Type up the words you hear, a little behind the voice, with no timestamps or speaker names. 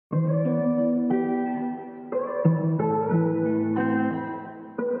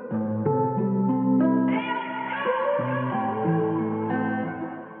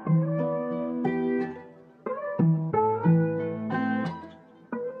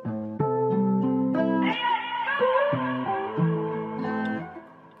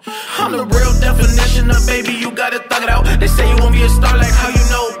I'm the real definition of baby, you gotta thug it out. They say you won't be a star, like how you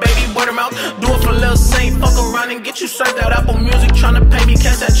know, baby, word of mouth. Do it for Lil Saint, fuck around and get you served out. Apple Music tryna pay me,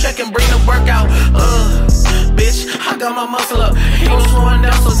 cash that check and bring the workout. Bitch, I got my muscle up. Ain't no slowing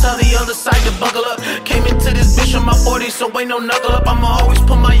down, so tell the other side to buckle up. Came into this bitch in my 40s, so ain't no knuckle up. I'ma always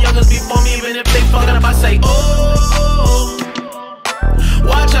put my youngers before me, even if they fucking up. I say, oh,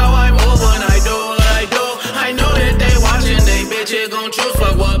 watch how I move when I do what I do. I know that they watching, they bitches gon' choose.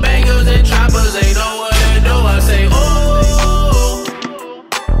 Fuck what bangers and trappers, they know what they do. I say, oh,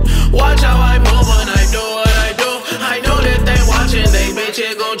 watch how I move when I do what I do. I know that they watching, they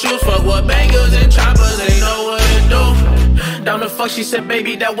bitches gon' choose. Fuck what bangers and trappers, they know what they do. Down the fuck, she said,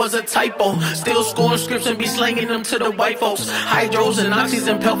 baby, that was a typo. Still scoring scripts and be slanging them to the white folks. Hydros and oxys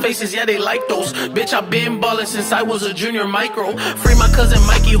and pale faces, yeah, they like those. Bitch, I been ballin' since I was a junior micro. Free my cousin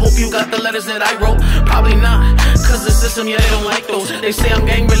Mikey, hope you got the letters that I wrote. Probably not, cause the system, yeah, they don't like those. They say I'm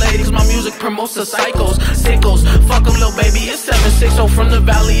gang related, cause my music promotes the psychos. Sickos, fuck them, little baby, it's 760. From the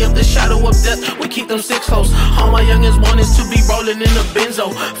valley of the shadow of death, we keep them 6 close. All my youngins want is to be rolling in the benzo.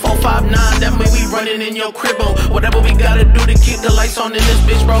 459, that mean we running in your cribbo. Whatever we gotta do to keep the lights on in this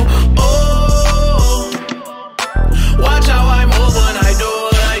bitch, bro. Oh, watch how I move when I do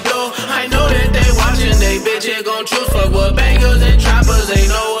what I do. I know that they watching, they bitches gon' choose. Fuck what